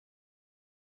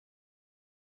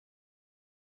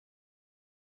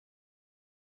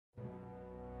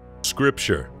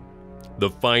Scripture, the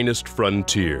finest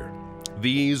frontier.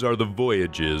 These are the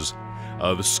voyages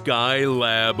of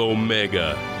Skylab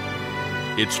Omega.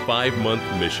 Its 5-month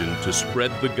mission to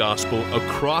spread the gospel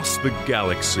across the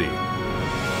galaxy,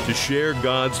 to share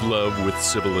God's love with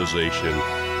civilization,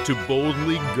 to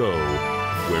boldly go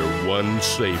where one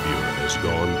Savior has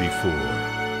gone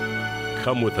before.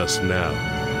 Come with us now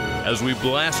as we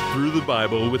blast through the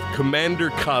Bible with Commander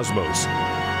Cosmos,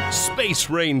 Space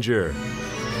Ranger.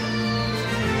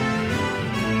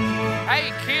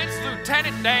 Hey kids,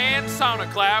 Lieutenant Dan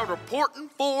Sonacloud reporting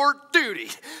for duty.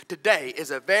 Today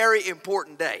is a very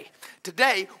important day.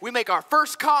 Today, we make our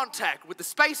first contact with the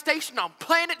space station on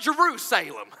planet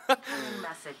Jerusalem. Incoming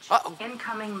message. Uh-oh.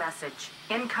 Incoming message.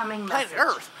 Incoming Planet message.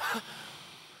 Earth.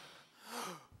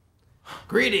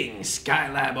 Greetings,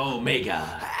 Skylab Omega.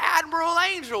 Admiral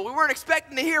Angel, we weren't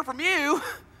expecting to hear from you.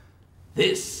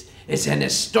 This is an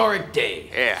historic day.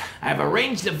 Yeah. I've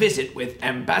arranged a visit with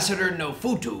Ambassador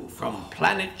Nofutu from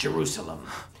planet Jerusalem.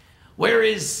 Where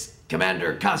is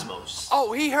Commander Cosmos?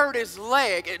 Oh, he hurt his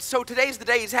leg, and so today's the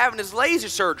day he's having his laser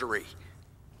surgery.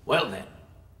 Well then,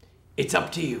 it's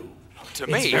up to you. To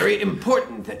It's me? very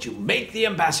important that you make the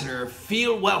ambassador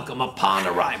feel welcome upon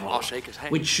arrival. I'll shake his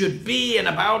hand. Which should be in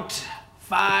about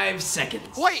 5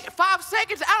 seconds. Wait, 5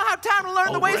 seconds? I don't have time to learn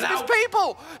the Over ways and of his out.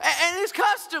 people and his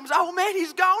customs. Oh man,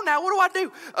 he's gone now. What do I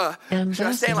do? Should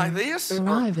I stand like this?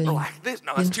 Arriving Or like this?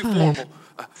 No, that's in too 5,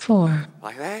 formal. 4,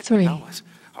 Like that? 3, No, that's,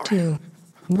 all right. 2,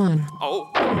 1.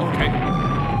 Oh, okay.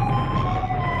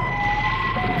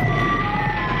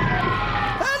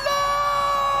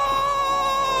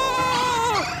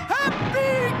 Hello!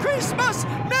 Happy Christmas!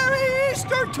 Merry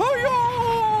Easter to you!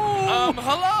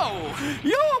 Hello.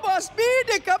 You must be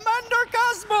the Commander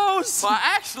Cosmos! Well,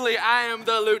 actually, I am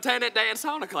the Lieutenant Dan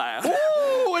Sonacloud.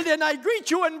 Oh, and then I greet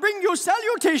you and bring you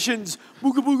salutations.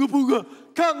 Booga booga booga,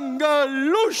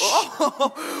 kangaloosh!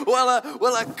 Oh,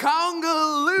 well, a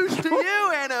congaloosh to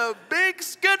you and a big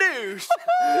skadoosh.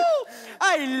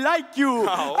 I like you.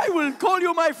 Oh. I will call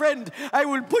you my friend. I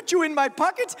will put you in my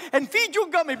pocket and feed you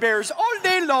gummy bears all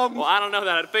day long. Well, I don't know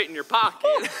that it'd fit in your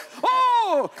pocket.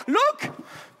 Oh, look!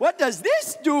 What does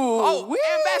this do? Oh, Whee!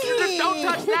 Ambassador, don't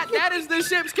touch that. That is the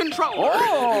ship's controller.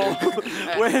 Oh,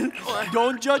 well,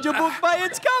 don't judge a book by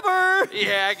its cover.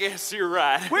 Yeah, I guess you're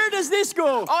right. Where does this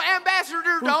go? Oh,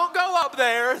 Ambassador, don't go up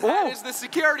there. That Oh. is the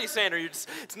security center. It's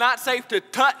not safe to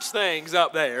touch things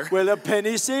up there. Well, a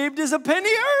penny saved is a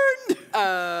penny earned.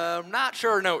 I'm not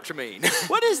sure I know what you mean.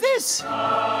 What is this? It's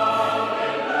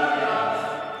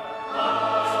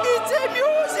a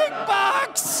music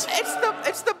box.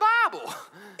 It's the Bible.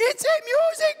 It's a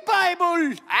music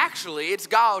Bible. Actually, it's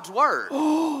God's word.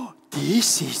 Oh,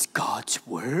 this is God's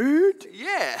word?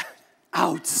 Yeah.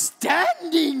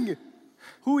 Outstanding.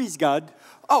 Who is God?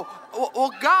 Oh,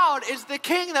 well, God is the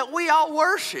king that we all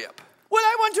worship. Well,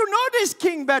 I want to know this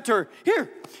king better.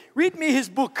 Here, read me his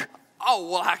book.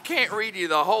 Oh, well, I can't read you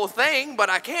the whole thing, but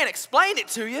I can explain it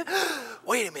to you.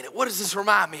 Wait a minute, what does this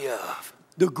remind me of?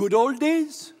 The good old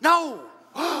days? No,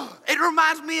 it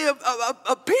reminds me of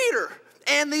Peter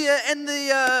and the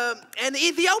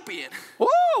Ethiopian.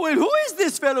 Oh, well, who is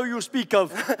this fellow you speak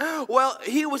of? Well,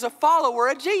 he was a follower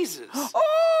of Jesus.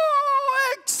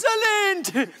 Oh,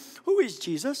 excellent. Who is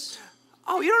Jesus?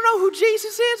 Oh, you don't know who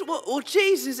Jesus is? Well,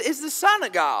 Jesus is the Son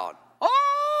of God.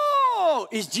 Oh,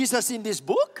 is Jesus in this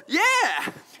book?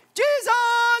 Yeah.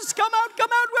 Jesus, come out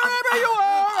wherever you are.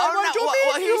 I want to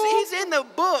meet you. He's in the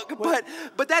book,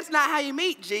 but that's not how you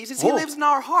meet Jesus. He Oh. lives in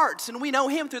our hearts, and we know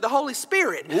him through the Holy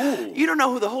Spirit. Ooh. You don't know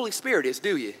who the Holy Spirit is,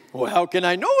 do you? Well, how can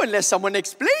I know unless someone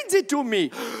explains it to me?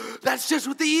 That's just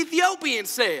what the Ethiopian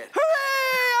said.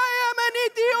 Hooray, I am an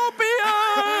Ethiopian.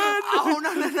 Oh,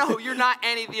 no, you're not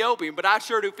an Ethiopian, but I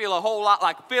sure do feel a whole lot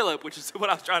like Philip, which is what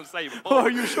I was trying to say before. Oh,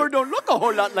 you sure don't look a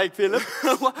whole lot like Philip.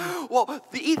 Well,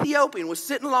 the Ethiopian was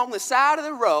sitting along the side of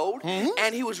the road,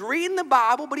 and he was reading the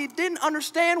Bible, but he didn't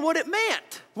understand what it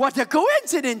meant. What a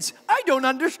coincidence. I don't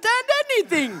understand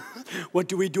anything. What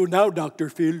do we do now, Dr.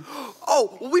 Phil?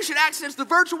 Oh, well, we should access the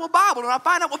virtual Bible, and I'll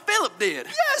find out what Philip did.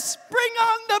 Yes, bring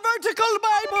on the vertical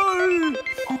Bible.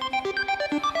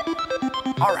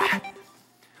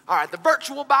 All right, the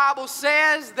virtual Bible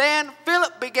says, then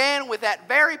Philip began with that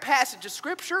very passage of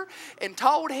Scripture and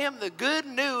told him the good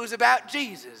news about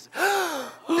Jesus.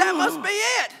 That must be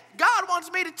it. God wants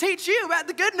me to teach you about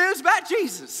the good news about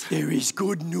Jesus. There is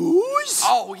good news?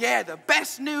 Oh, yeah, the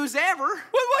best news ever.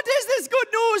 Well, what is this good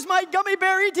news, my gummy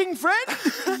bear eating friend?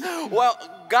 Well,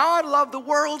 God loved the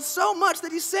world so much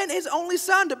that he sent his only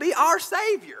son to be our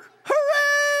Savior.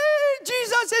 Hooray!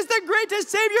 Jesus is the greatest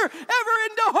Savior ever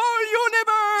in the whole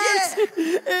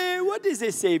universe. What is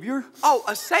a Savior? Oh,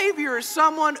 a Savior is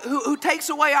someone who takes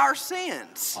away our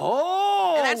sins.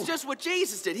 Oh. And that's just what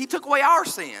Jesus did. He took away our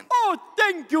sin. Oh,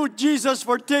 thank you, Jesus,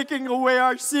 for taking away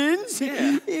our sins.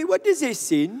 Yeah. What is a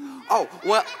sin? Oh,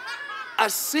 well, a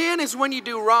sin is when you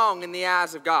do wrong in the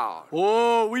eyes of God.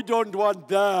 Oh, we don't want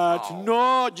that. Oh.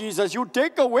 No, Jesus, you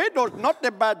take away those not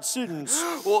the bad sins.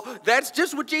 Well, that's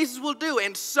just what Jesus will do,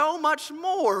 and so much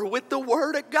more with the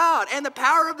Word of God and the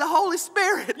power of the Holy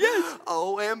Spirit. Yes.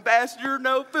 Oh, Ambassador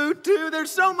No Food too.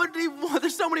 There's so many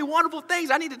wonderful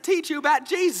things I need to teach you about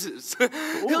Jesus.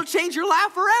 He'll change your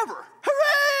life forever.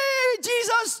 Hooray!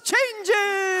 Jesus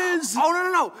changes!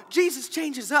 Oh, no. Jesus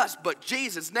changes us, but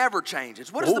Jesus never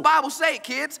changes. What does the Bible say,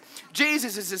 kids?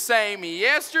 Jesus is the same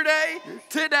yesterday,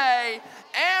 today,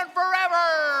 and forever.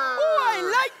 Oh, I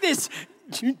like this.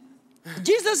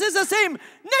 Jesus is the same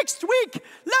next week,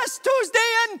 last Tuesday,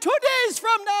 and 2 days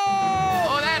from now.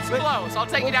 Oh, that's close. I'll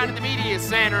take you down to the media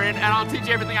center, and I'll teach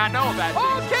you everything I know about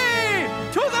Jesus. Okay,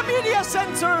 to the media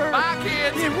center. Bye,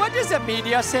 kids. What is a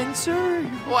media center?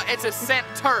 Well, it's a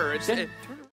center. Center?